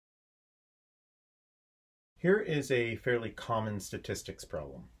Here is a fairly common statistics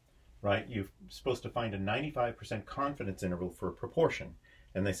problem, right? You're supposed to find a 95% confidence interval for a proportion.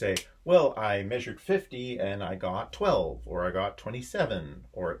 And they say, well, I measured 50 and I got 12, or I got 27,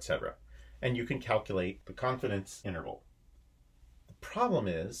 or etc. And you can calculate the confidence interval. The problem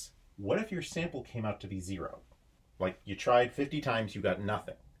is, what if your sample came out to be 0? Like you tried 50 times, you got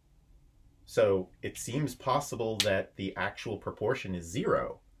nothing. So it seems possible that the actual proportion is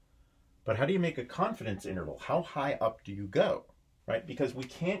 0. But how do you make a confidence interval? How high up do you go, right? Because we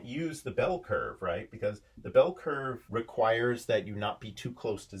can't use the bell curve, right? Because the bell curve requires that you not be too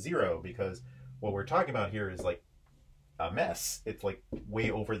close to 0, because what we're talking about here is like a mess. It's like way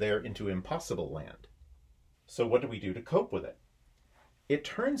over there into impossible land. So what do we do to cope with it? It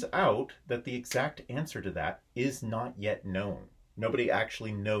turns out that the exact answer to that is not yet known. Nobody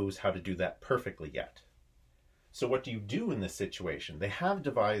actually knows how to do that perfectly yet. So what do you do in this situation? They have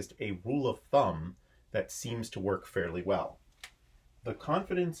devised a rule of thumb that seems to work fairly well. The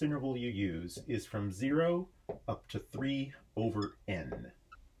confidence interval you use is from 0 up to 3 over n.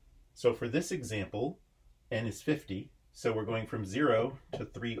 So for this example, n is 50, so we're going from 0 to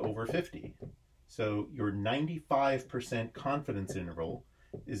 3 over 50. So your 95% confidence interval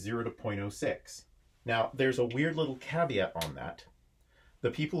is 0 to 0.06. Now, there's a weird little caveat on that.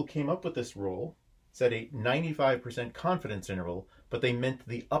 The people who came up with this rule said a 95% confidence interval, but they meant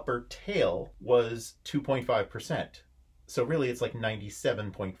the upper tail was 2.5%. So really it's like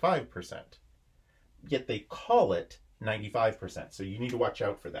 97.5%. Yet they call it 95%. So you need to watch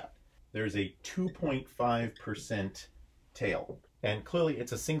out for that. There's a 2.5% tail. And clearly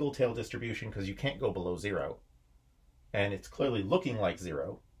it's a single tail distribution because you can't go below 0. And it's clearly looking like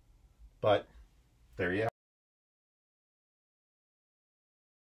 0. But there you have it.